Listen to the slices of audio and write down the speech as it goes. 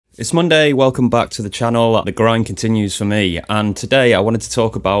It's Monday, welcome back to the channel. The grind continues for me, and today I wanted to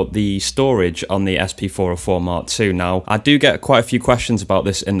talk about the storage on the SP404-MK2. Now, I do get quite a few questions about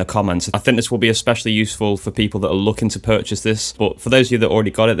this in the comments. I think this will be especially useful for people that are looking to purchase this, but for those of you that already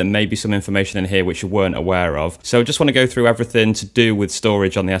got it, there may be some information in here which you weren't aware of. So I just want to go through everything to do with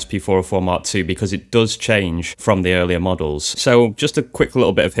storage on the SP404-MK2 because it does change from the earlier models. So just a quick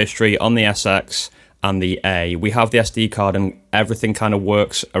little bit of history on the SX and the A. We have the SD card and everything kind of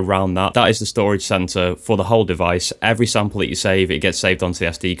works around that. That is the storage center for the whole device. Every sample that you save, it gets saved onto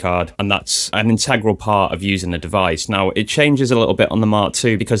the SD card, and that's an integral part of using the device. Now, it changes a little bit on the Mark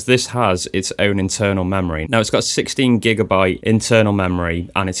II because this has its own internal memory. Now, it's got 16 gigabyte internal memory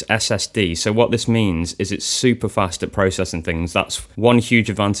and it's SSD. So what this means is it's super fast at processing things. That's one huge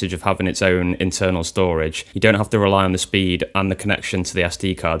advantage of having its own internal storage. You don't have to rely on the speed and the connection to the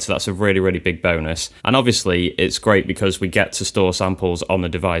SD card. So that's a really, really big bonus. And obviously, it's great because we get to store samples on the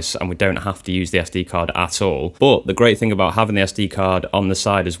device and we don't have to use the SD card at all. But the great thing about having the SD card on the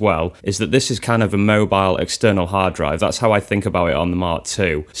side as well is that this is kind of a mobile external hard drive. That's how I think about it on the Mark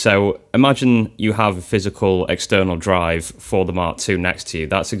II. So imagine you have a physical external drive for the Mark II next to you.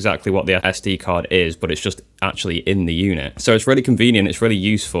 That's exactly what the SD card is, but it's just actually in the unit. So it's really convenient, it's really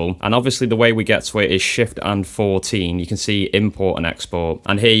useful. And obviously the way we get to it is Shift and 14. You can see import and export.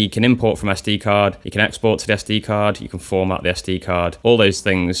 And here you can import from SD card, you can export to the SD card, you can format the SD card, all those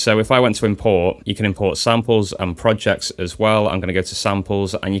things. So if I went to import, you can import samples and projects as well. I'm gonna go to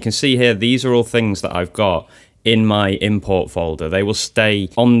samples and you can see here, these are all things that I've got in my import folder. They will stay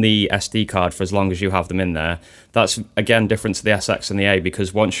on the SD card for as long as you have them in there. That's again different to the SX and the A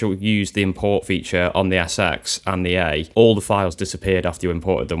because once you use the import feature on the SX and the A, all the files disappeared after you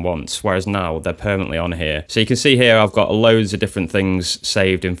imported them once, whereas now they're permanently on here. So you can see here I've got loads of different things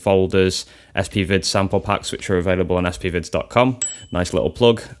saved in folders, SPVIDZ sample packs which are available on SPVIDZ.com. Nice little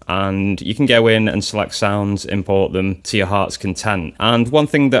plug. And you can go in and select sounds, import them to your heart's content. And one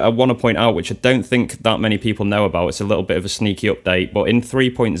thing that I want to point out, which I don't think that many people know about, it's a little bit of a sneaky update, but in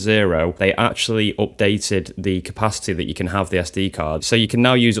 3.0 they actually updated the capacity that you can have the SD card. So you can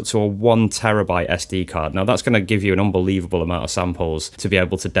now use up to a 1 terabyte SD card. Now that's going to give you an unbelievable amount of samples to be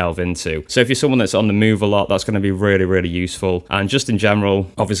able to delve into. So if you're someone that's on the move a lot, that's going to be really, really useful. And just in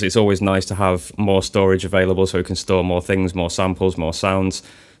general, obviously it's always nice to have more storage available so we can store more things, more samples, more sounds.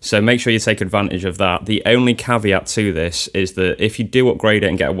 So make sure you take advantage of that. The only caveat to this is that if you do upgrade it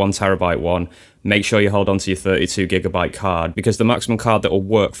and get a 1 terabyte one, make sure you hold on to your 32 gigabyte card because the maximum card that will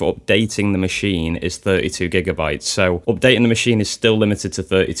work for updating the machine is 32 gigabytes. So updating the machine is still limited to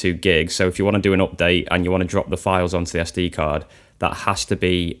 32 gigs. So if you want to do an update and you want to drop the files onto the SD card, that has to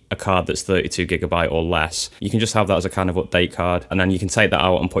be a card that's 32 gigabyte or less. You can just have that as a kind of update card, and then you can take that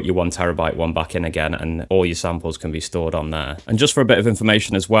out and put your 1 terabyte one back in again, and all your samples can be stored on there. And just for a bit of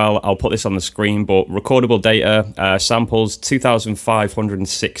information as well, I'll put this on the screen, but recordable data, samples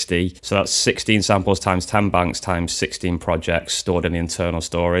 2,560, so that's 16 samples times 10 banks times 16 projects stored in the internal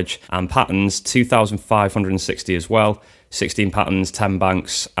storage, and patterns 2,560 as well, 16 patterns, 10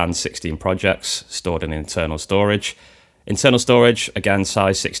 banks, and 16 projects stored in the internal storage. Internal storage, again,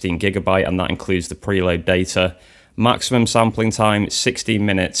 size 16 gigabyte, and that includes the preload data. Maximum sampling time, 16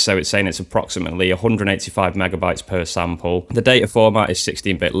 minutes, so it's saying it's approximately 185 megabytes per sample. The data format is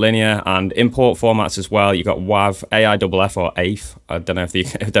 16-bit linear, and import formats as well. You've got WAV, AIFF or AIF. I don't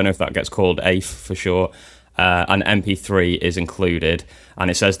know if that gets called AIF for sure. And MP3 is included, and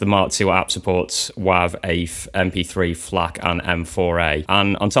it says the Mark II app supports WAV, AIF, MP3, FLAC, and M4A.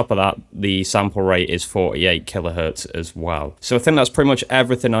 And on top of that, the sample rate is 48 kilohertz as well. So I think that's pretty much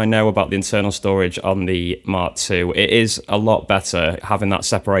everything I know about the internal storage on the Mark II. It is a lot better having that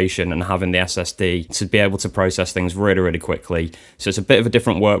separation and having the SSD to be able to process things really, really quickly. So it's a bit of a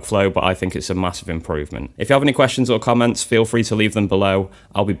different workflow, but I think it's a massive improvement. If you have any questions or comments, feel free to leave them below.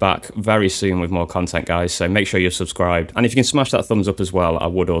 I'll be back very soon with more content, guys. So make sure you're subscribed. And if you can smash that thumbs up as well, I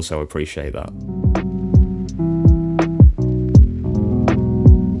would also appreciate that.